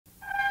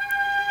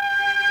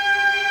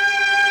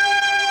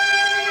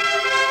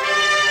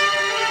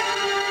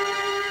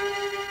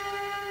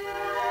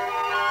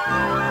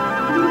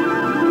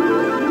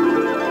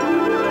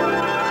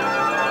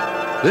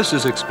This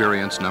is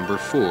experience number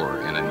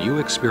 4 in a new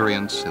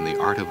experience in the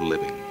art of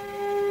living.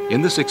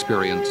 In this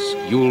experience,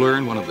 you'll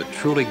learn one of the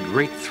truly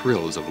great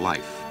thrills of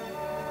life,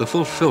 the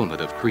fulfillment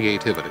of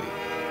creativity,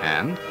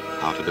 and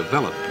how to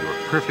develop your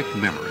perfect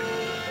memory.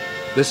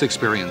 This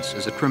experience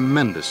is a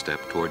tremendous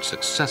step towards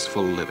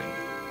successful living.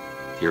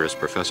 Here is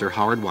Professor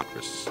Howard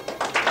Watrous.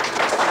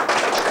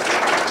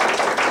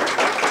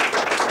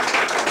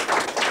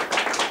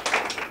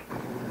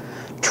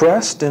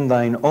 Trust in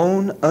thine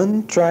own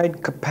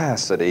untried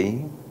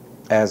capacity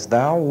as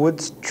thou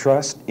wouldst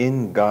trust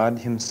in God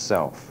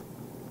himself.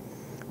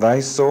 Thy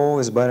soul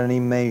is but an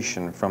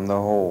emanation from the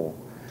whole.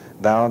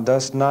 Thou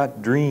dost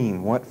not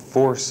dream what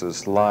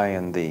forces lie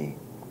in thee,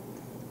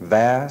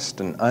 vast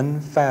and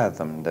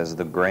unfathomed as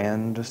the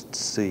grandest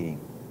sea.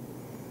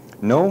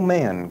 No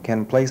man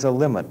can place a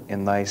limit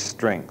in thy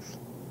strength.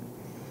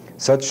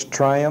 Such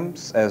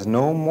triumphs as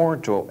no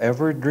mortal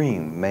ever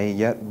dreamed may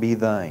yet be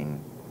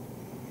thine,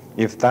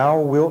 if thou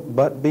wilt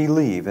but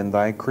believe in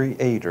thy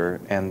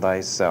Creator and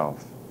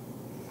thyself.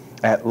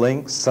 At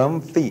length some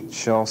feet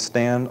shall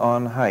stand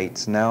on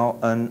heights now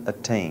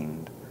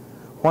unattained.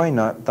 Why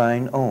not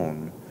thine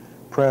own?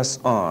 Press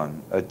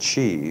on,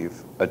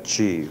 achieve,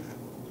 achieve.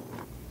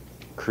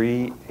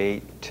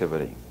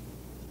 Creativity,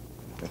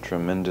 a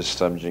tremendous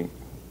subject.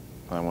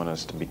 I want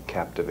us to be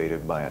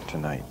captivated by it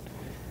tonight.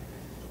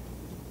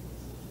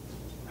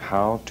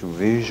 How to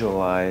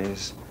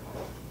visualize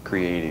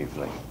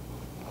creatively.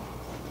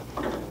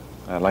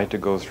 I'd like to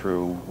go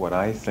through what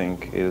I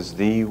think is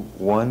the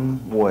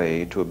one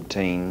way to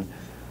obtain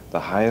the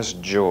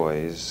highest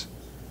joys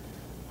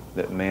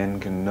that man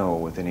can know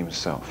within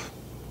himself.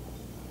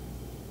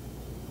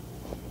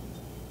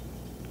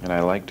 And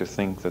I like to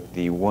think that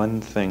the one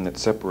thing that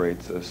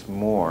separates us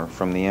more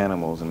from the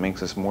animals and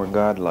makes us more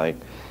godlike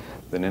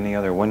than any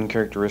other one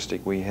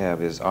characteristic we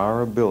have is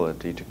our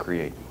ability to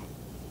create.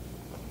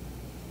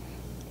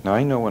 Now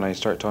I know when I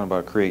start talking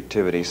about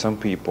creativity, some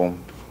people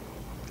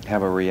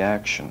have a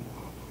reaction.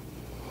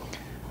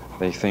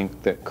 They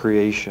think that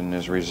creation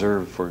is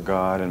reserved for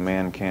God and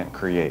man can't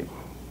create.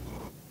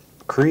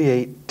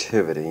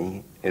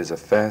 Creativity is a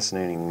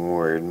fascinating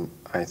word.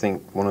 I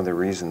think one of the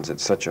reasons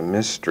it's such a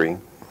mystery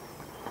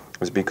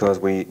is because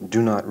we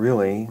do not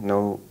really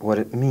know what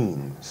it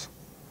means.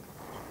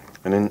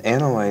 And in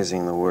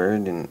analyzing the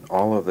word in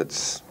all of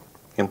its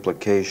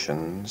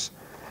implications,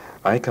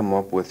 I come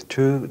up with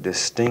two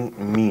distinct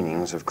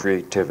meanings of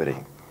creativity.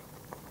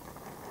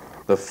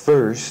 The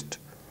first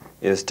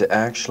is to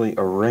actually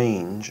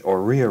arrange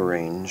or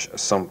rearrange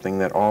something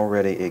that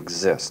already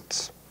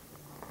exists.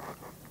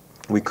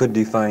 We could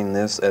define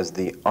this as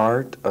the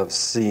art of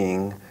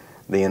seeing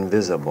the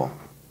invisible.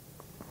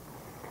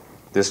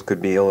 This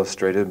could be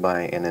illustrated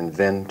by an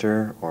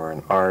inventor or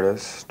an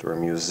artist or a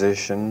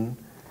musician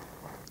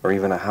or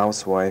even a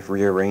housewife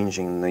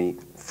rearranging the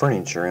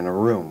furniture in a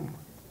room.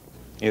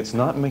 It's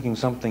not making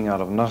something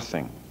out of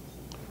nothing.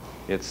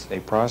 It's a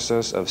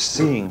process of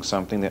seeing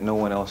something that no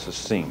one else has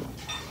seen.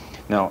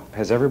 Now,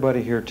 has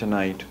everybody here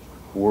tonight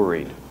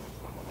worried?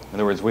 In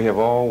other words, we have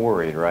all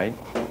worried, right?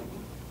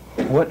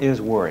 What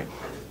is worry?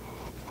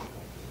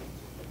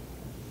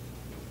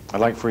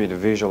 I'd like for you to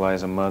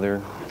visualize a mother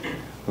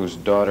whose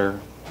daughter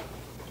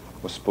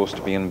was supposed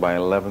to be in by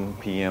 11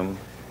 p.m.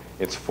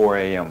 It's 4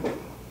 a.m.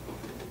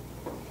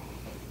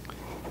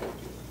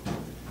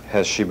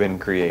 Has she been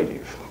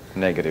creative,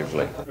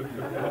 negatively?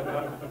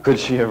 Could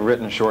she have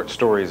written short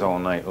stories all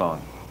night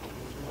long?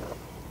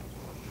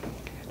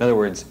 In other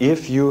words,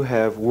 if you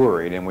have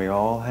worried, and we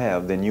all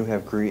have, then you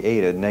have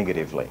created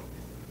negatively.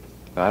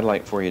 Now, I'd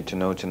like for you to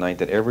know tonight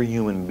that every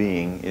human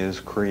being is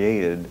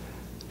created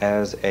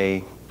as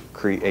a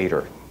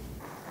creator.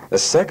 The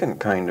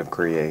second kind of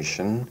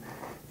creation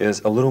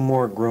is a little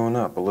more grown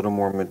up, a little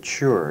more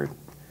matured,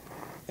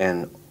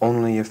 and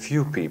only a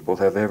few people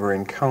have ever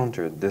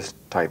encountered this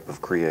type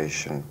of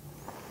creation.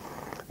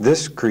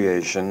 This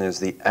creation is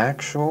the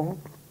actual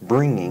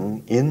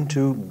bringing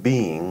into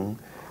being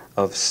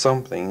of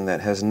something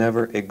that has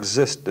never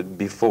existed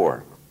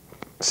before.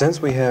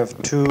 Since we have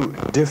two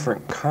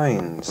different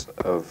kinds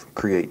of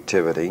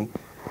creativity,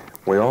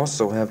 we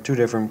also have two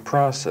different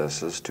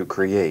processes to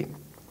create.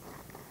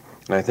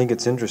 And I think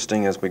it's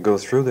interesting as we go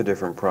through the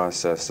different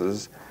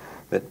processes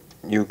that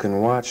you can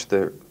watch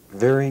the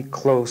very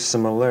close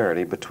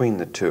similarity between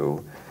the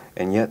two,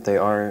 and yet they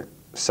are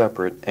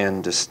separate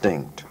and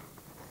distinct.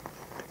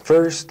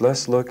 First,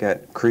 let's look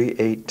at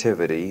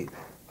creativity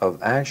of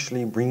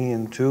actually bringing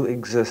into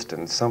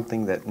existence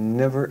something that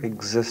never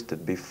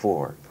existed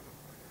before.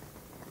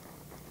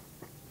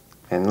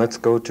 And let's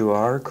go to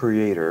our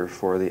Creator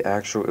for the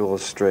actual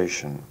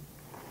illustration.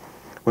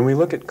 When we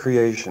look at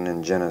creation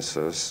in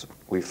Genesis,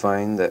 we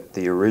find that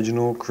the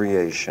original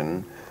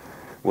creation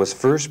was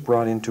first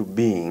brought into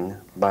being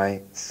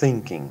by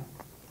thinking.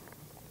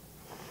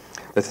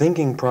 The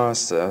thinking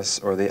process,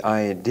 or the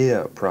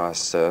idea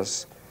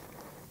process,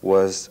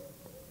 was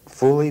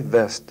fully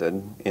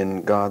vested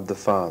in God the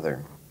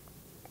Father.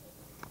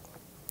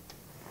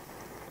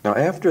 Now,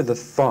 after the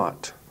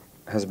thought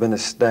has been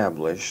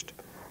established,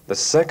 the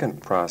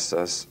second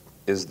process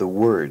is the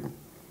Word.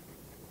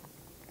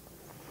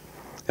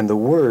 And the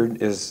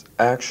Word is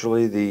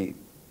actually the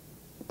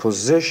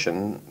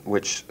position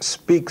which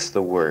speaks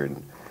the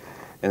Word.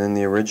 And in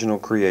the original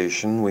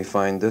creation, we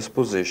find this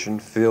position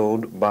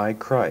filled by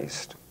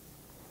Christ.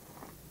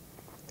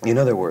 In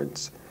other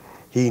words,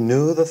 he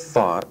knew the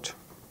thought,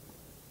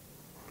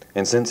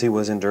 and since he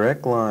was in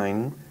direct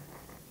line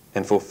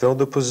and fulfilled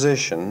the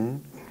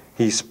position,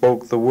 he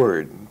spoke the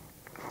Word.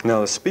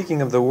 Now, the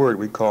speaking of the Word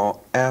we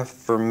call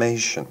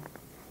affirmation.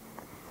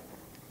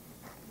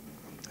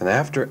 And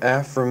after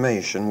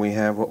affirmation, we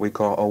have what we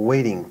call a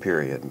waiting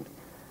period.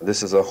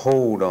 This is a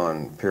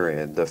hold-on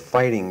period, the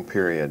fighting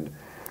period. In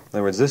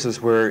other words, this is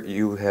where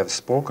you have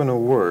spoken a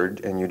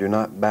word and you do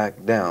not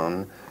back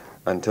down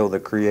until the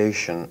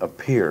creation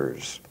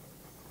appears.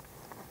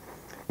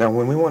 Now,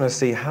 when we want to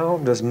see how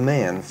does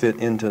man fit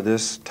into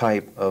this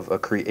type of a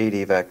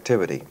creative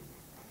activity,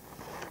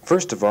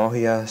 first of all,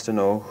 he has to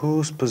know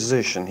whose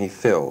position he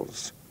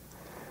fills.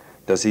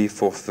 Does he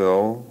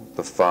fulfill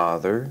the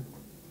Father,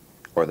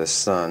 or the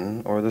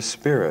Son, or the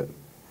Spirit?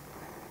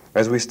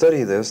 As we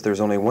study this,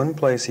 there's only one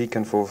place he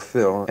can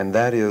fulfill, and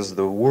that is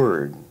the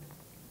Word.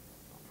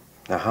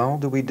 Now, how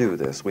do we do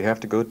this? We have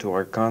to go to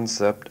our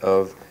concept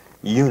of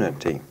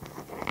unity.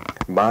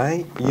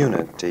 By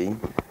unity,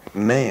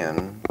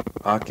 man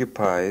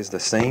occupies the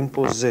same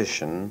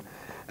position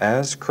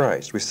as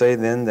Christ. We say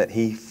then that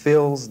he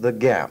fills the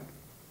gap.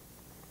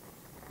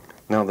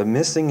 Now, the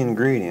missing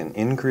ingredient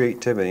in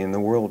creativity in the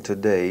world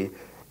today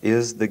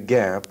is the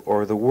gap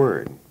or the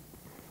Word.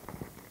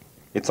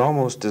 It's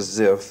almost as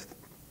if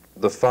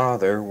the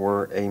Father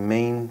were a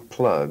main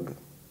plug,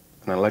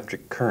 an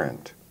electric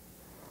current,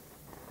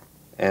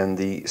 and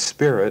the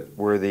Spirit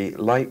were the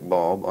light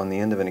bulb on the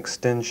end of an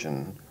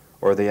extension,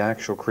 or the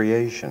actual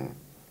creation,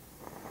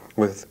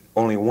 with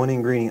only one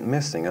ingredient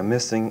missing, a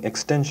missing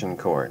extension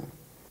cord.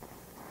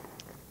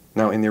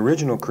 Now, in the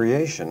original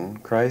creation,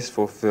 Christ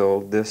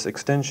fulfilled this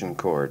extension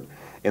cord.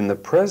 In the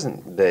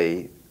present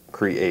day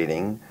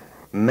creating,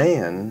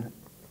 man,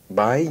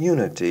 by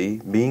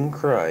unity, being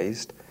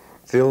Christ,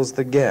 fills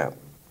the gap.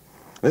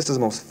 This is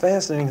the most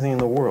fascinating thing in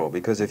the world,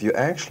 because if you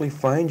actually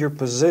find your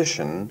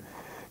position,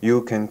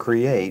 you can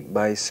create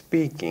by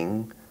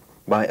speaking,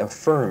 by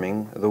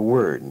affirming the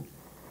Word,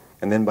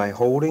 and then by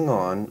holding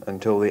on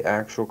until the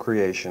actual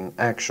creation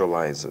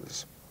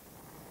actualizes.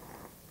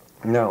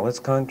 Now, let's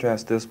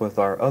contrast this with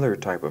our other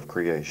type of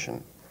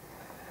creation.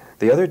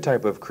 The other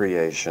type of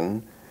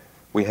creation,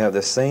 we have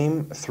the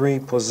same three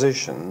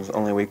positions,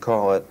 only we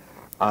call it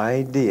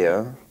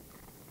idea,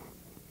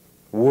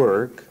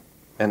 work,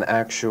 and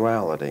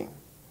actuality.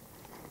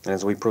 And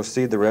as we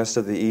proceed the rest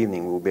of the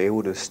evening, we'll be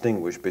able to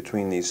distinguish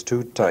between these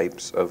two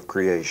types of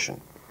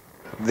creation.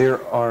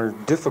 There are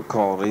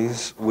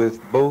difficulties with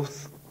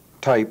both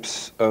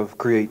types of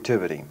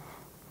creativity.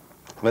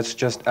 Let's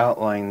just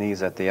outline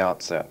these at the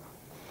outset.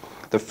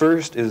 The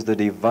first is the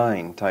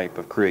divine type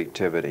of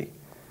creativity.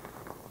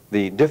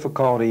 The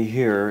difficulty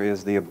here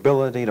is the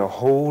ability to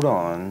hold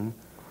on,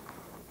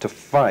 to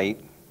fight,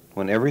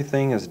 when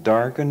everything is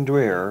dark and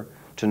drear,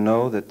 to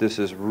know that this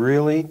is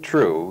really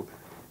true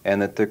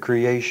and that the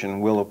creation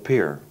will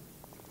appear.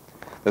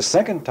 The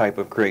second type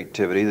of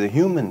creativity, the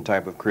human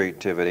type of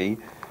creativity,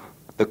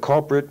 the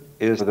culprit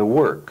is the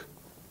work.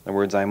 In other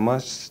words, I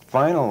must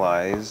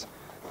finalize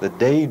the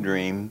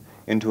daydream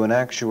into an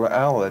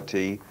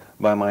actuality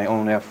by my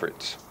own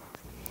efforts.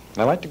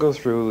 I'd like to go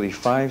through the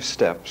 5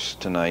 steps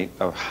tonight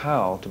of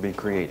how to be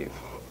creative.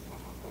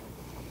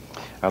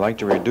 I'd like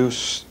to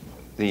reduce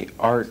the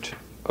art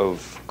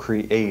of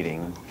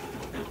creating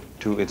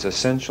to its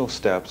essential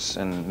steps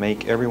and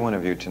make every one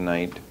of you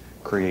tonight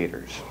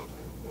creators.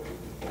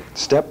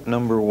 Step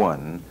number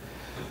 1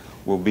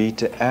 will be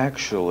to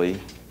actually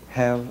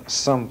have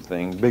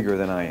something bigger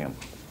than I am.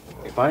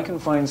 If I can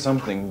find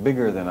something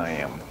bigger than I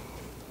am,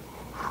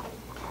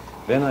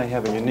 then I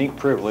have a unique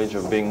privilege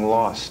of being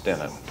lost in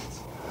it.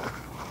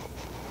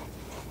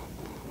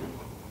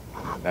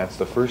 That's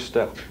the first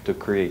step to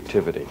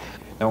creativity.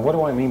 Now, what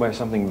do I mean by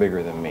something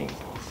bigger than me?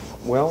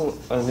 Well,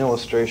 an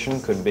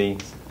illustration could be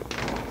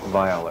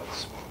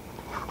violets,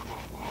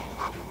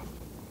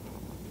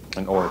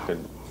 an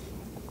orchid,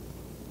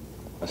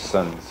 a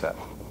sunset,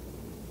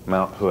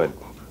 Mount Hood,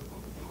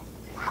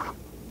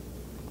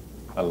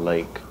 a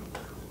lake,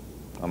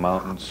 a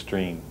mountain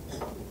stream,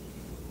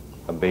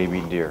 a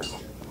baby deer,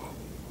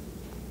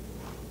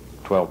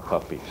 12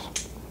 puppies.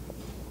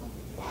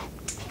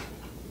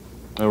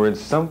 In other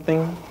words,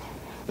 something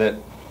that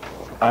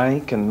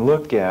I can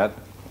look at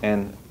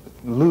and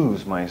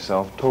lose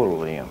myself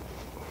totally in.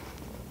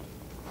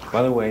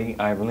 By the way,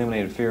 I've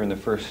eliminated fear in the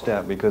first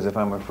step, because if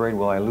I'm afraid,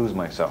 will I lose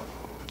myself?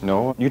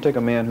 No. You take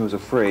a man who's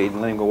afraid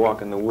and let him go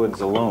walk in the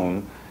woods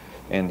alone,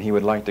 and he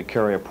would like to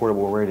carry a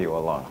portable radio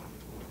along.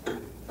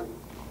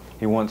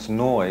 He wants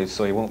noise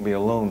so he won't be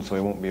alone, so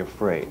he won't be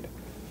afraid.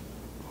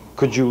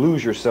 Could you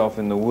lose yourself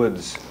in the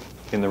woods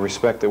in the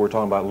respect that we're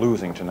talking about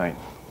losing tonight?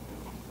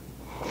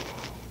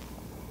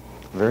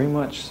 Very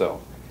much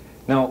so.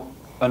 Now,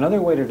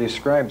 Another way to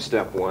describe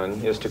step one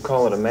is to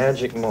call it a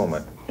magic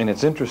moment. And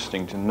it's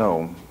interesting to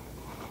know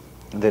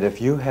that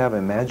if you have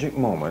a magic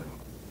moment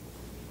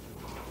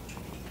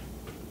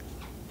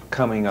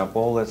coming up,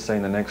 oh, let's say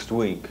in the next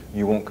week,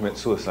 you won't commit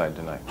suicide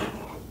tonight.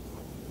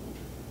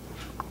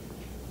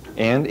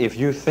 And if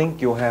you think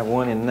you'll have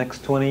one in the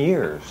next 20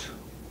 years,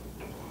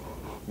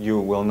 you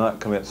will not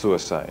commit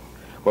suicide.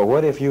 But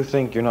what if you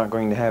think you're not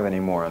going to have any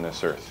more on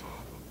this earth?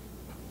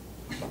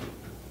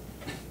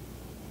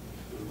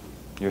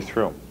 You're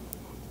through.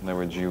 In other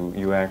words,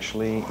 you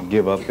actually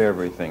give up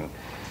everything.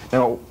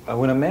 Now,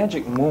 when a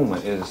magic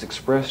moment is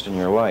expressed in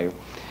your life,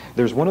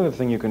 there's one other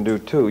thing you can do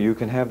too. You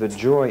can have the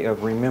joy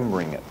of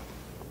remembering it.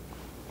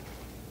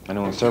 I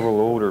know several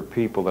older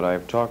people that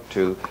I've talked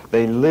to,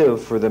 they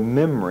live for the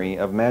memory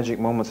of magic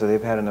moments that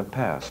they've had in the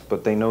past,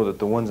 but they know that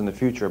the ones in the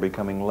future are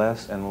becoming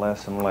less and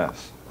less and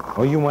less.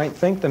 Well, you might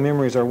think the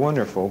memories are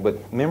wonderful,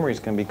 but memories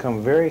can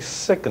become very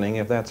sickening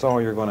if that's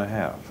all you're going to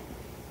have.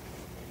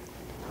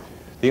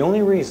 The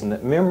only reason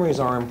that memories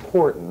are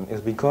important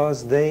is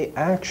because they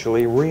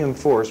actually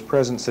reinforce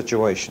present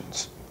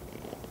situations.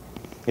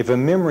 If a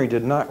memory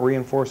did not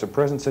reinforce a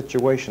present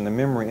situation, the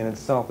memory in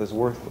itself is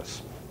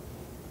worthless.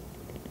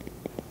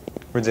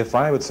 For instance, if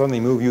I would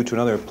suddenly move you to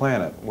another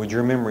planet, would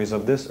your memories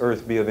of this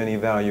earth be of any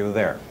value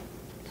there?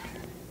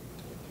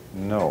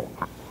 No.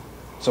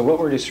 So what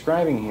we're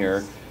describing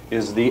here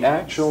is the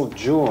actual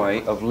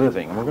joy of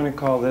living. And we're going to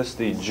call this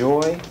the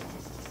joy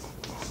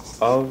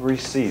of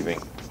receiving.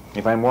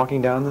 If I'm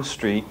walking down the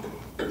street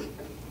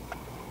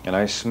and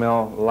I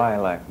smell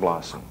lilac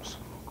blossoms,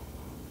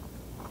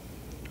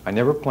 I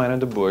never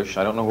planted a bush,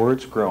 I don't know where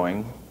it's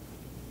growing,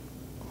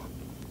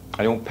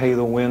 I don't pay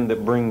the wind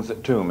that brings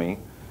it to me,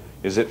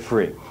 is it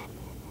free?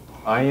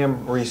 I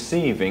am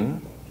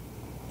receiving,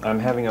 I'm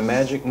having a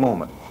magic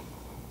moment.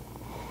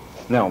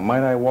 Now,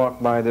 might I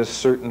walk by this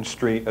certain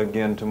street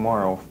again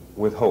tomorrow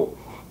with hope?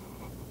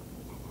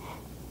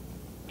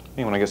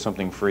 And when I get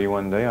something free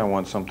one day, I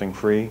want something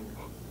free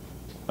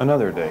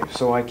another day.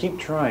 So I keep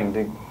trying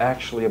to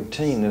actually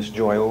obtain this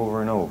joy over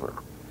and over.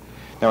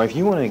 Now, if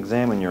you want to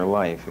examine your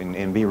life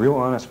and be real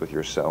honest with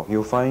yourself,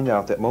 you'll find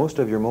out that most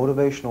of your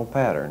motivational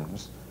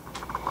patterns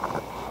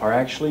are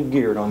actually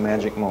geared on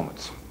magic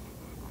moments.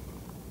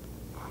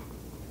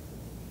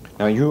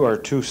 Now, you are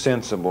too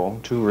sensible,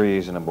 too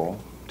reasonable,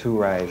 too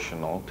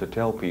rational to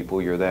tell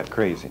people you're that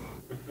crazy.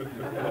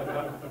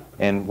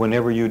 And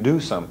whenever you do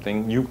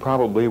something, you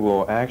probably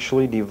will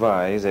actually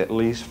devise at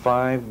least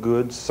 5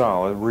 good,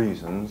 solid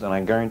reasons, and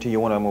I guarantee you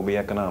one of them will be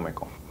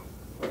economical.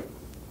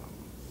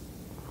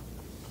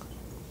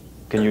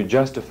 Can you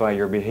justify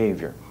your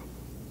behavior?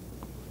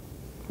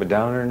 But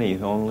down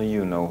underneath, only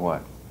you know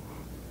what.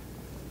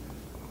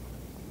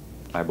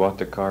 I bought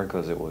the car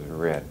because it was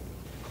red.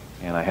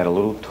 And I had a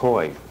little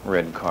toy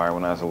red car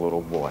when I was a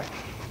little boy.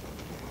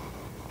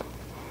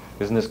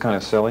 Isn't this kind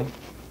of silly?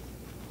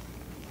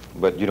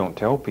 But you don't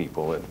tell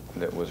people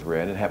that it was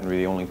red. It happened to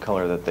be the only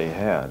color that they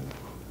had.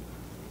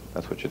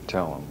 That's what you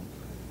tell them.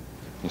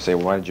 You say,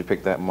 why did you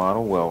pick that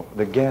model? Well,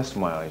 the gas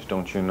mileage,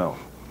 don't you know?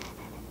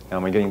 And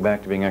I'm getting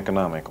back to being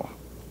economical.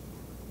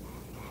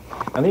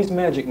 Now, these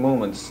magic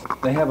moments,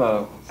 they have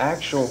an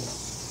actual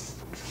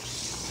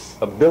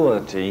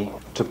ability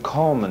to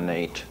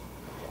culminate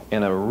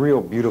in a real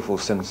beautiful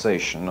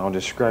sensation. I'll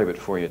describe it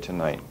for you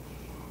tonight.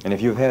 And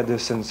if you've had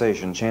this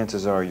sensation,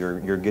 chances are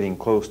you're getting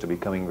close to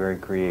becoming very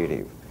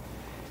creative.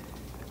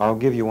 I'll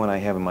give you one I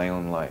have in my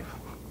own life.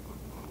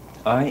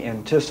 I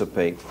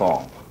anticipate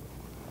fall.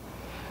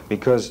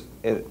 Because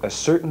at a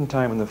certain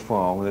time in the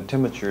fall, when the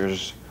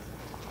temperature's,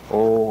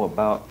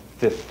 about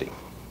 50,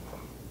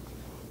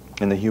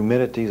 and the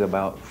humidity's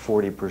about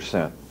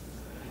 40%,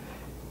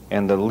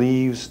 and the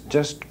leaves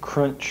just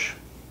crunch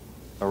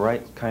a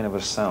right kind of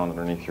a sound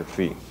underneath your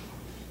feet.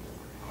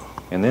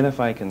 And then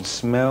if I can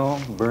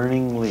smell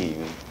burning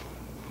leaves,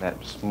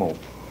 that smoke,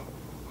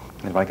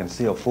 and if I can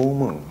see a full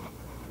moon,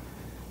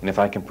 and if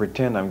I can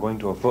pretend I'm going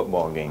to a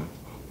football game,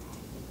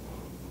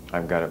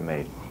 I've got it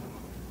made.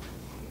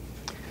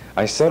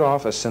 I set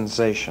off a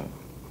sensation.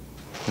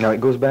 Now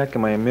it goes back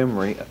in my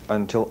memory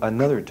until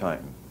another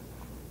time.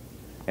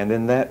 And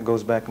then that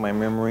goes back in my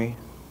memory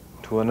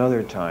to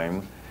another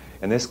time.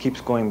 And this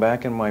keeps going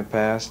back in my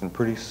past, and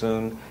pretty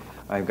soon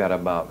I've got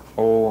about,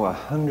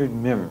 100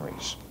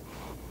 memories.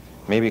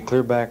 Maybe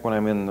clear back when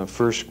I'm in the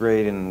first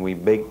grade and we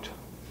baked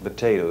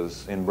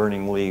potatoes in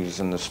burning leaves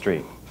in the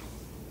street.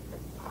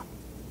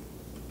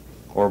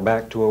 Or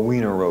back to a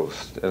wiener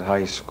roast at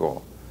high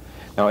school.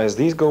 Now, as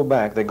these go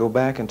back, they go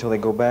back until they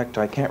go back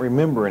to, I can't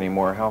remember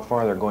anymore how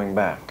far they're going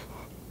back.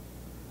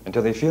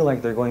 Until they feel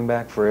like they're going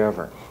back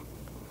forever.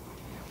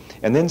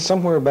 And then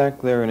somewhere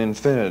back there in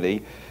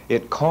infinity,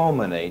 it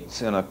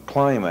culminates in a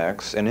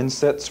climax and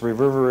insets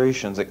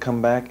reverberations that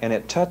come back, and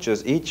it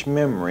touches each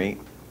memory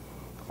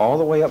all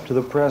the way up to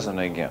the present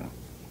again.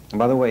 And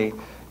by the way,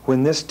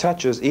 when this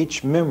touches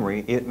each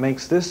memory, it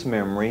makes this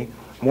memory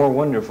more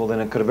wonderful than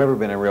it could have ever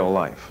been in real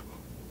life.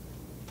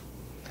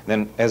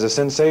 Then as the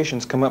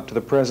sensations come up to the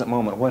present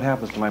moment, what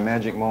happens to my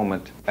magic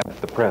moment at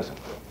the present?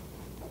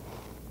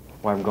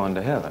 well, I've gone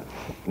to heaven.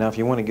 Now, if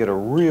you want to get a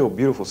real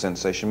beautiful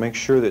sensation, make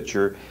sure that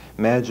your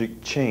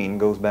magic chain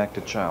goes back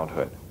to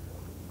childhood.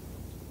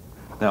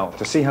 Now,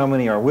 to see how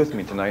many are with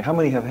me tonight, how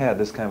many have had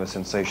this kind of a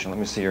sensation? Let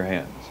me see your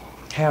hands.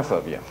 Half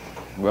of you.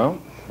 Well,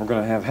 we're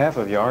going to have half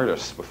of you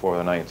artists before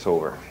the night's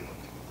over.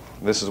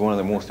 This is one of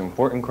the most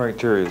important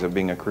criteria of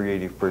being a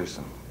creative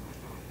person.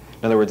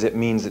 In other words, it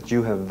means that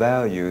you have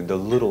valued the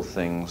little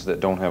things that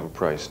don't have a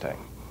price tag.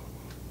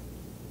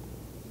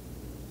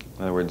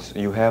 In other words,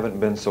 you haven't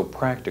been so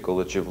practical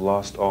that you've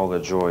lost all the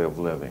joy of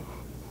living.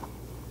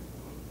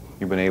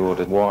 You've been able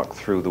to walk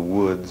through the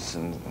woods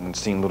and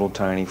seen little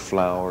tiny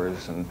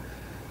flowers and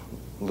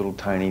little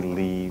tiny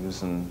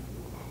leaves and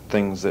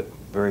things that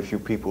very few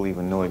people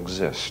even know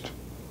exist.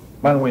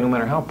 By the way, no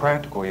matter how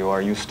practical you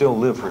are, you still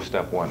live for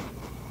step one.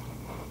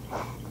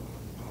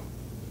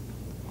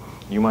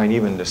 You might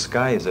even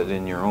disguise it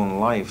in your own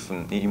life,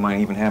 and you might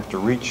even have to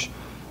reach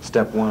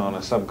step one on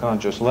a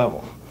subconscious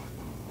level,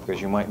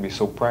 because you might be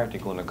so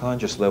practical on a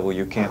conscious level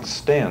you can't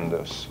stand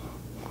this.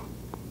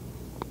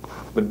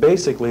 But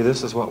basically,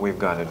 this is what we've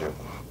got to do.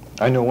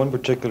 I know one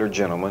particular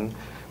gentleman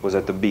was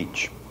at the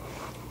beach.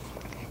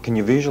 Can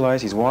you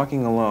visualize? He's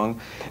walking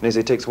along, and as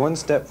he takes one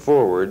step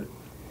forward,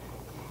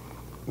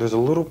 there's a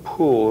little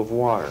pool of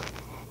water.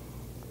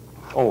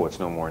 Oh, it's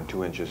no more than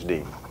 2 inches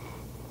deep.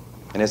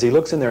 And as he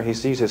looks in there, he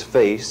sees his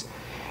face,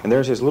 and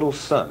there's his little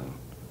son,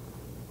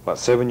 about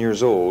 7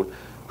 years old,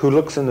 who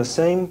looks in the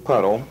same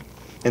puddle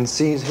and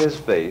sees his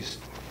face,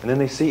 and then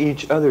they see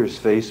each other's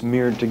face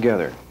mirrored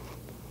together.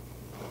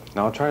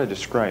 Now, I'll try to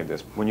describe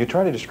this. When you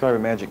try to describe a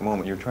magic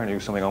moment, you're trying to do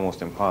something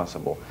almost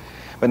impossible.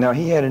 But now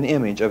he had an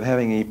image of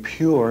having a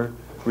pure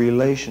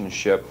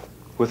relationship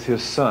with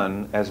his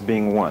son as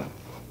being one.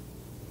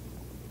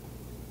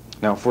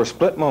 Now, for a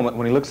split moment,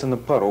 when he looks in the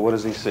puddle, what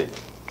does he see?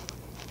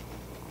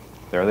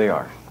 There they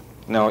are.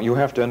 Now, you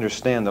have to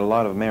understand that a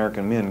lot of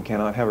American men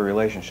cannot have a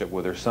relationship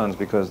with their sons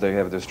because they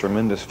have this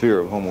tremendous fear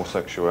of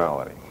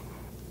homosexuality.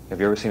 Have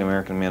you ever seen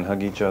American men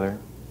hug each other?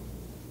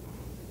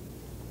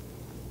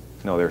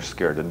 No, they're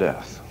scared to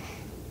death.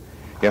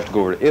 You have to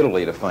go over to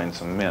Italy to find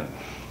some men.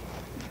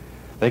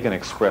 They can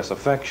express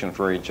affection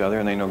for each other,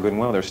 and they know good and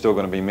well they're still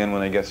going to be men when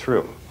they get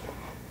through.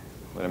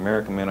 But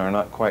American men are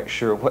not quite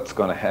sure what's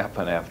going to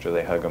happen after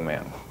they hug a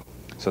man.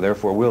 So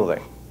therefore, will they?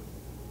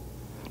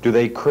 Do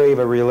they crave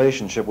a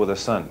relationship with a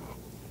son?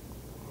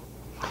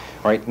 All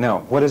right,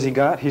 now, what has he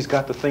got? He's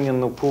got the thing in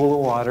the pool of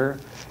water,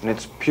 and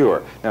it's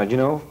pure. Now, you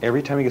know,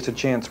 every time he gets a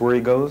chance, where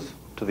he goes?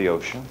 To the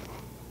ocean.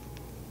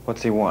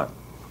 What's he want?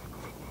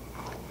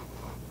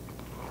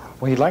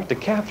 Well, he'd like to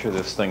capture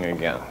this thing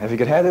again. If he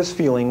could have this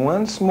feeling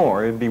once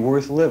more, it'd be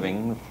worth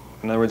living.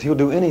 In other words, he'll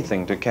do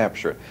anything to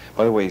capture it.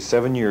 By the way,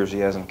 7 years he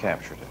hasn't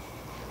captured it.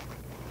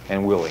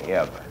 And will he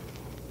ever?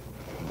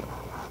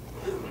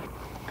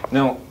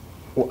 Now,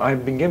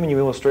 I've been giving you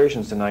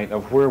illustrations tonight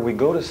of where we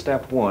go to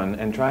step one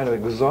and try to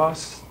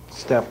exhaust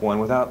step one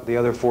without the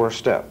other 4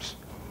 steps.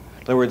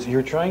 In other words,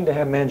 you're trying to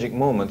have magic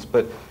moments,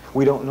 but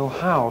we don't know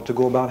how to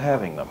go about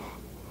having them.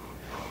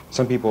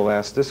 Some people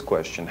ask this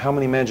question: how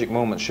many magic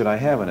moments should I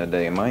have in a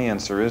day? And my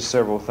answer is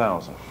several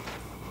thousand.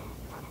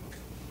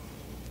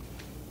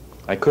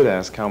 I could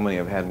ask how many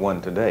have had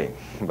one today,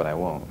 but I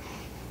won't.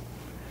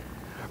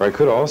 Or I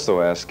could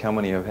also ask how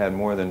many have had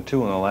more than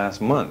 2 in the last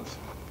month.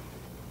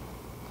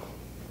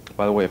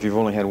 By the way, if you've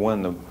only had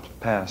one in the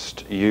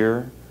past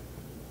year,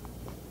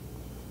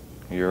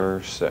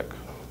 you're sick.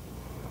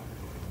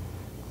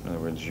 In other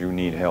words, you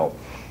need help,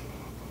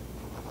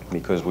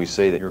 because we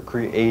say that your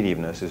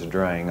creativeness is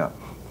drying up.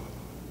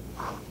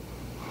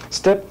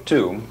 Step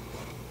 2,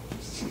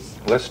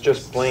 let's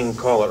just plain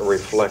call it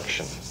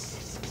reflection,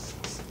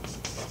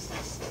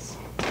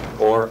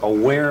 or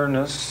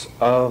awareness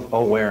of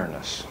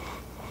awareness,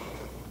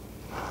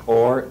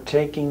 or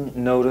taking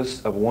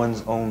notice of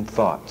one's own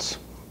thoughts.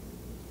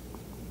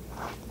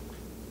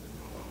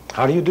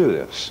 How do you do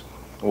this?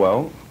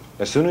 Well,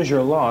 as soon as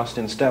you're lost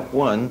in step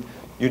 1,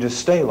 you just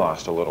stay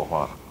lost a little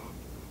while.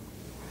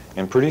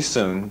 And pretty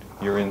soon,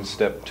 you're in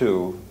step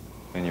 2,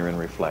 and you're in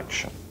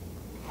reflection.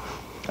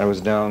 I was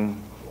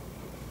down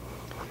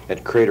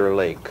at Crater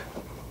Lake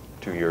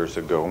 2 years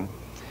ago, and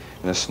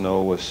the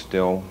snow was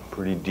still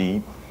pretty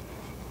deep.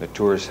 The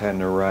tourists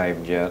hadn't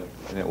arrived yet,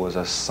 and it was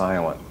a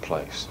silent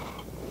place.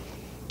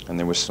 And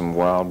there was some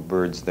wild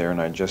birds there,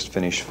 and I just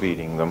finished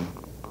feeding them.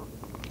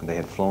 They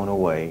had flown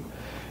away,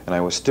 and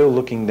I was still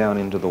looking down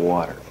into the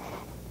water.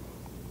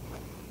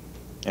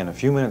 And a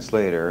few minutes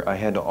later, I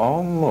had to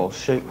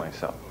almost shake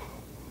myself,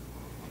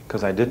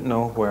 because I didn't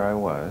know where I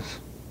was.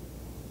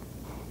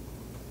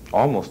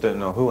 Almost didn't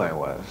know who I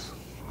was.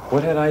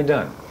 What had I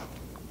done?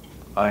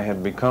 I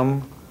had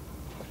become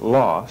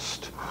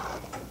lost,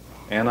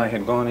 and I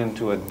had gone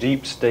into a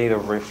deep state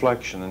of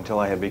reflection until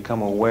I had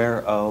become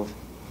aware of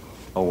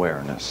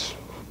awareness.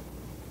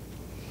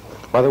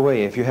 By the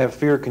way, if you have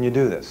fear, can you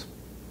do this?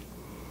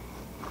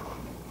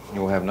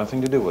 You will have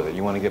nothing to do with it.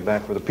 You want to get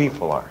back where the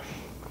people are.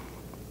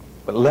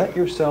 But let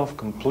yourself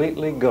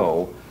completely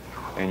go,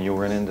 and you'll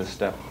run into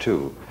step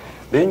 2.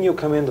 Then you'll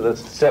come into the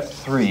step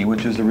 3,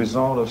 which is the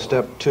result of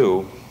step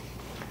 2,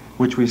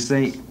 which we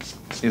say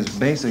is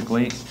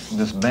basically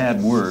this bad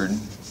word,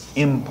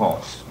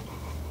 impulse.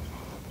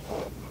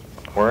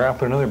 Or I'll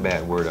put another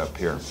bad word up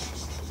here,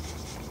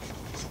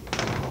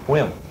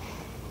 whim.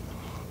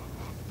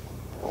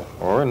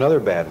 Or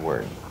another bad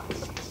word,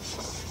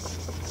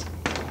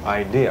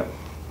 idea.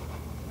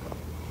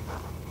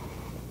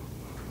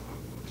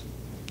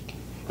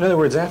 In other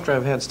words, after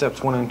I've had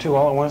steps 1 and 2,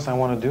 all at once I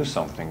want to do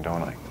something,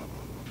 don't I?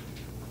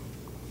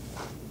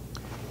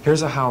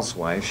 Here's a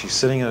housewife. She's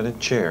sitting in a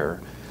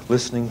chair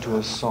listening to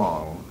a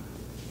song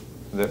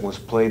that was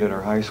played at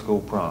her high school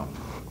prom.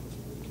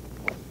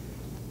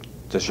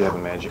 Does she have a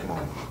magic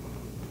moment?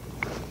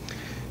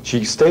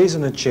 She stays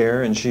in the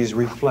chair and she's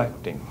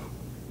reflecting.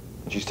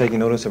 And she's taking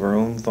notice of her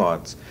own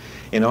thoughts.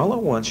 And all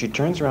at once she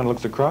turns around,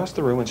 looks across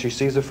the room, and she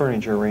sees the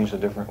furniture arranged a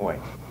different way.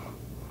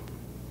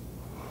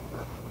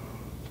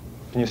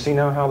 Can you see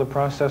now how the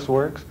process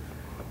works?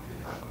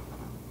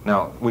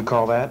 Now, we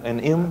call that an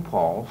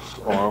impulse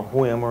or a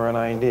whim or an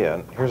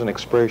idea. Here's an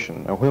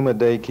expression: a whim a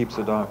day keeps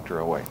the doctor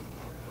away.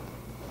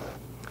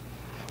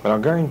 But I'll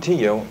guarantee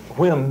you,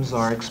 whims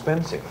are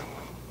expensive.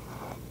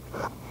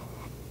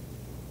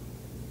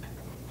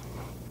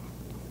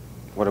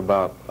 What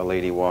about a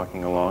lady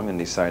walking along and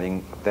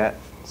deciding,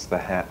 that's the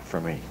hat for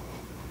me?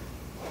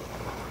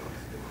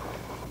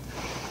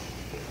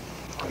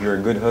 If you're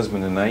a good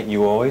husband tonight,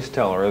 you always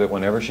tell her that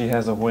whenever she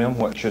has a whim,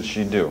 what should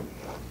she do?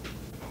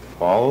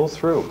 Follow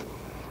through.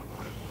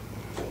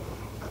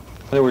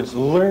 In other words,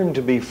 learn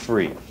to be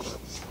free.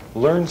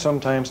 Learn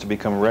sometimes to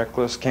become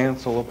reckless,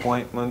 cancel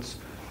appointments,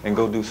 and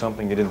go do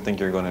something you didn't think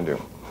you were going to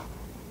do.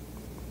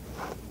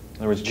 In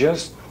other words,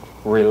 just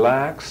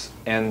relax,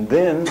 and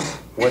then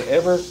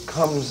whatever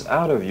comes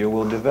out of you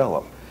will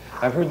develop.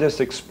 I've heard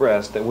this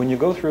expressed that when you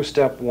go through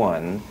step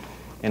 1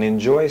 and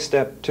enjoy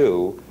step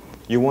 2,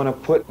 you want to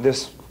put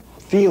this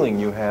feeling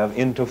you have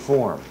into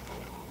form.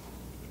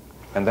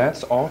 And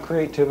that's all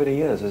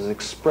creativity is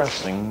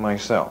expressing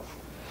myself.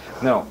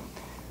 Now,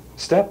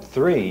 step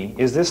 3,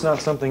 is this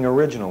not something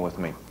original with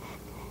me?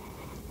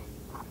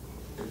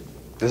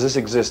 Does this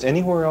exist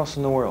anywhere else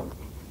in the world?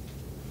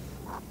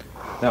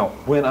 Now,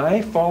 when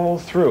I follow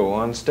through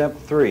on step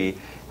 3,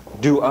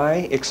 do I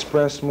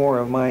express more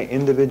of my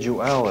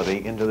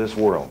individuality into this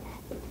world?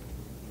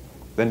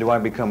 Then do I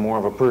become more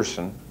of a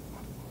person?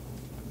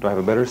 Do I have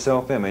a better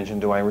self-image,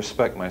 and do I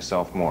respect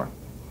myself more?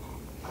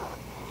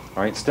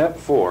 All right, step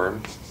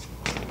 4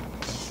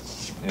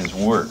 is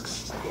work.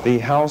 The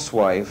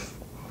housewife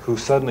who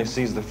suddenly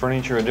sees the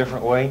furniture a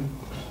different way,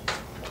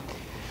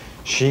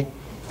 she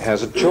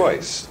has a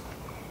choice.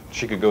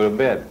 She could go to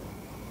bed.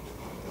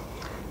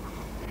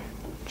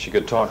 She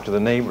could talk to the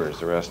neighbors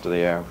the rest of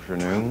the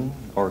afternoon,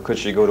 or could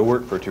she go to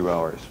work for 2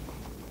 hours?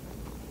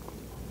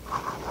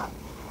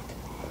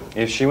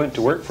 If she went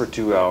to work for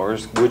 2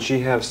 hours, would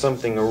she have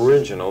something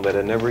original that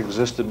had never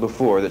existed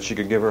before that she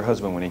could give her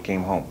husband when he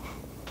came home?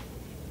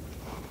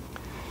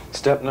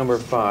 Step number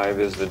 5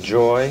 is the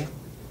joy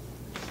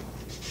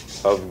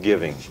of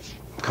giving.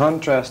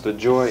 Contrast the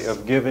joy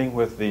of giving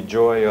with the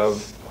joy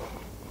of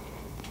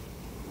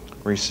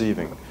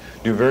receiving.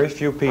 Do very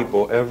few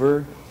people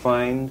ever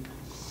find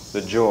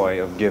the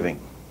joy of giving?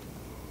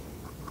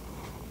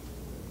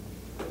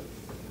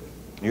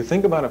 You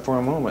think about it for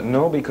a moment.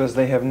 No, because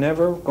they have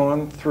never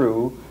gone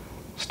through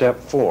step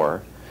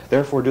 4.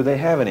 Therefore, do they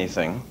have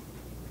anything?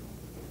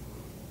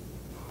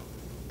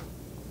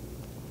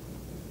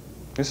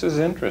 This is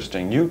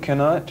interesting. You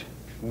cannot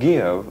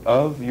give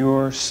of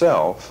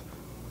yourself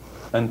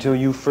until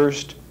you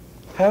first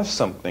have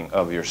something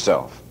of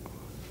yourself.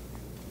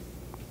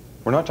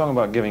 We're not talking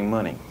about giving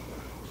money.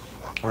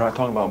 We're not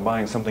talking about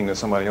buying something that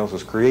somebody else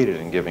has created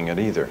and giving it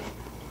either.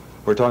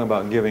 We're talking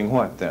about giving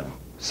what then?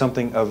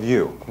 Something of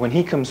you. When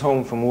he comes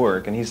home from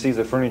work and he sees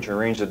the furniture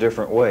arranged a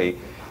different way,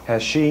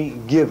 has she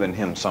given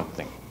him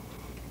something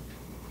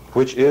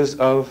which is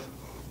of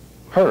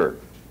her?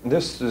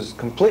 This is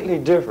completely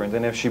different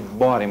than if she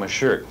bought him a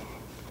shirt.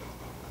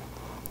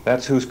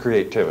 That's whose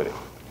creativity?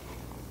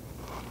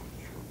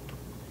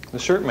 The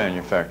shirt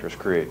manufacturer's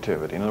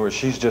creativity. In other words,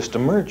 she's just a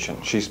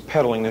merchant. She's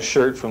peddling the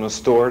shirt from the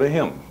store to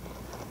him.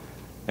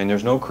 And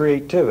there's no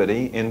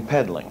creativity in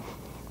peddling.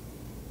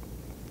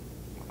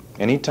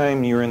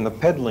 Anytime you're in the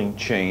peddling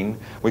chain,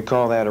 we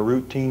call that a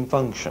routine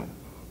function.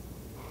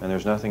 And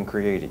there's nothing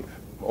creative.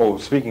 Oh,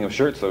 speaking of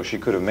shirts, though, she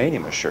could have made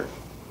him a shirt.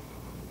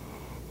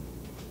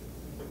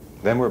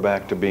 Then we're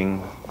back to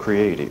being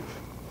creative.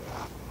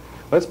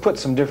 Let's put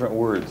some different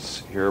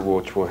words here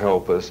which will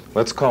help us.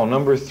 Let's call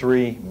number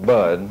 3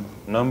 bud,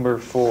 number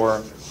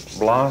 4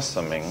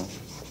 blossoming,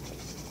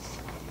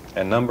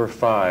 and number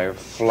 5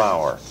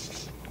 flower.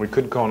 We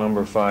could call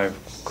number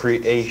 5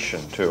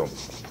 creation too.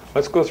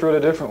 Let's go through it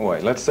a different way.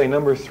 Let's say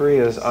number 3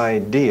 is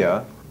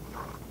idea.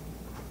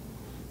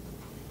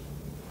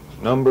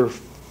 Number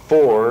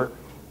 4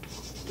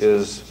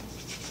 is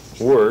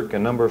work,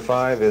 and number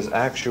 5 is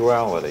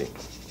actuality.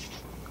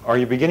 Are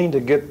you beginning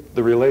to get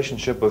the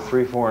relationship of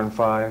 3, 4, and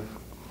 5?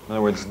 In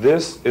other words,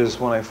 this is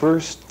when I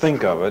first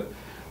think of it,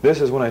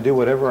 this is when I do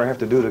whatever I have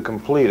to do to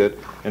complete it,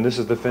 and this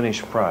is the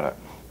finished product.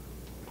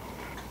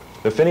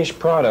 The finished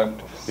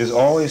product is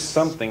always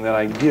something that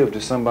I give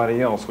to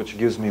somebody else, which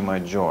gives me my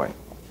joy.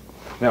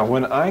 Now,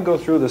 when I go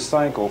through the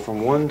cycle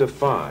from 1 to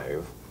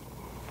 5,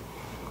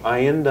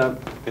 I end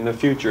up in the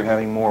future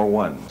having more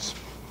 1s.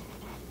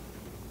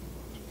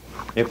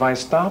 If I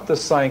stop the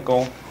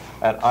cycle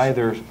at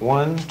either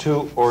 1,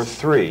 2, or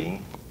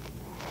 3,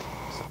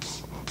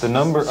 the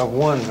number of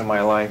 1s in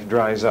my life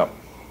dries up.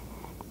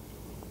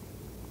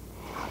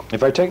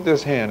 If I take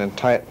this hand and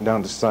tie it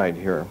down the side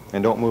here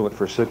and don't move it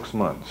for 6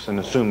 months and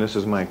assume this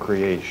is my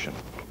creation,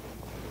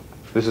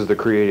 this is the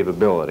creative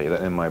ability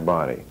that in my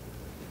body,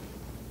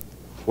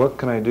 what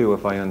can I do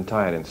if I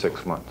untie it in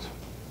 6 months?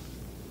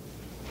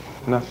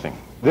 Nothing.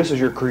 This is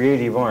your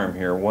creative arm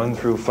here, 1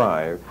 through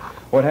 5.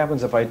 What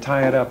happens if I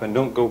tie it up and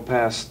don't go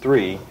past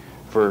 3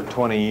 for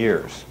 20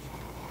 years?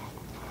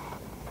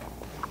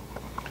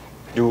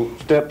 Do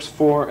steps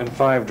 4 and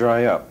 5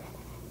 dry up?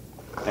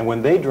 And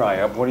when they dry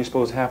up, what do you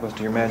suppose happens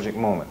to your magic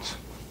moments?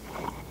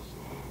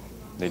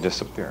 They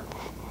disappear.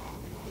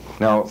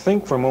 Now,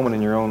 think for a moment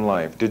in your own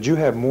life. Did you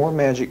have more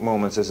magic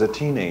moments as a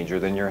teenager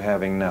than you're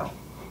having now?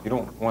 You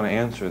don't want to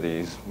answer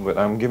these, but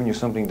I'm giving you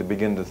something to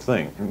begin to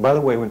think. And by the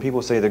way, when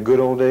people say the good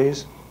old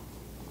days,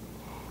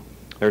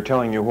 they're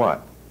telling you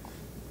what?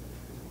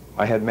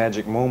 I had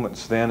magic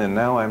moments then, and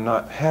now I'm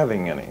not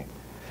having any.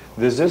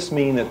 Does this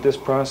mean that this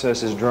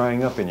process is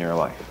drying up in your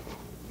life?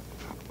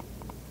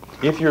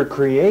 If you're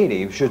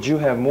creative, should you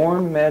have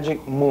more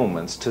magic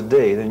moments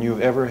today than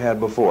you've ever had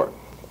before?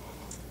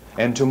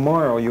 And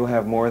tomorrow you'll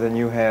have more than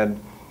you had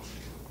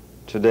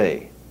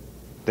today.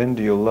 Then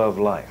do you love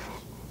life?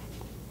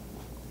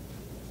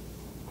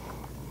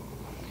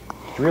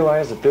 Do you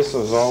realize that this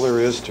is all there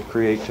is to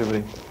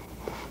creativity?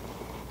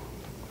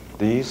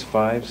 These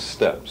 5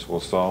 steps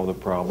will solve the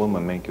problem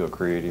and make you a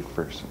creative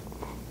person.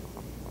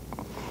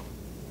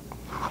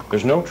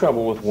 There's no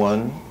trouble with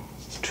 1,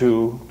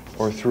 2,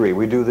 or 3.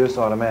 We do this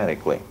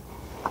automatically.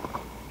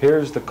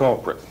 Here's the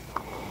culprit.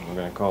 We're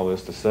going to call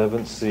this the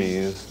 7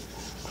 C's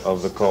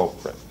of the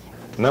culprit.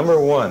 Number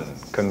 1,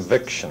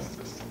 conviction.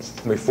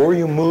 Before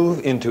you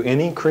move into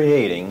any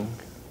creating,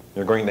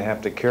 you're going to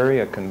have to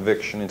carry a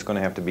conviction. It's going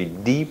to have to be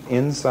deep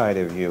inside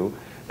of you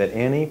that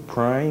any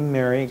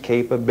primary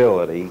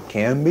capability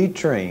can be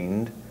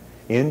trained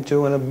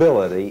into an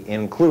ability,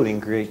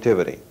 including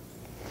creativity.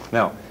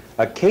 Now,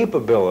 a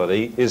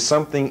capability is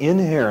something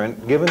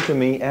inherent given to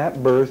me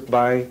at birth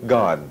by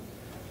God.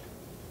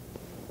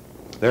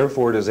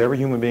 Therefore, does every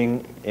human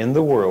being in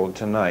the world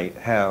tonight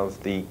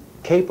have the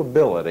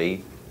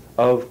capability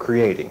of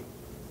creating?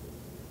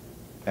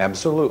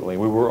 Absolutely.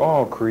 We were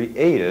all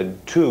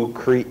created to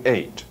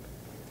create.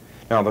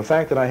 Now, the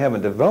fact that I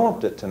haven't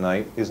developed it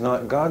tonight is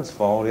not God's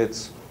fault,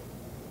 it's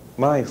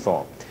my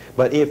fault.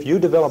 But if you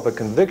develop a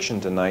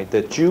conviction tonight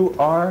that you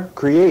are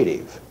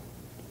creative,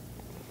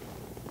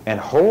 and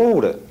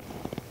hold it,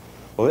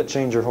 will it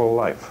change your whole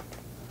life?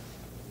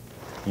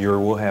 You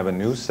will have a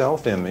new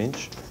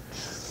self-image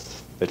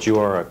that you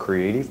are a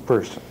creative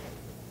person.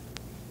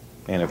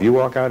 And if you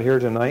walk out here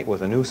tonight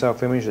with a new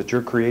self-image that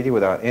you're creative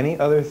without any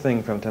other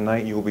thing from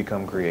tonight, you will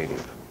become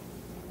creative.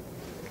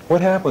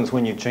 What happens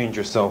when you change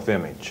your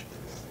self-image?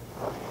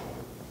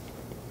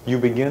 You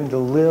begin to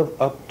live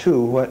up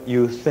to what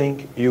you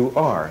think you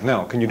are.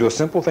 Now, can you do a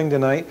simple thing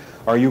tonight?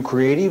 Are you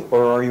creative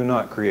or are you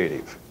not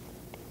creative?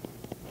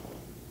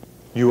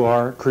 You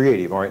are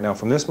creative. All right, now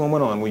from this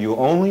moment on, will you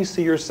only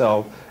see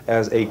yourself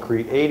as a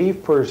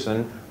creative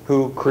person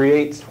who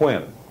creates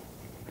when?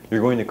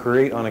 You're going to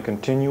create on a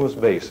continuous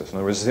basis. In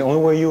other words, it's the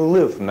only way you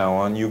live from now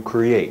on, you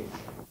create.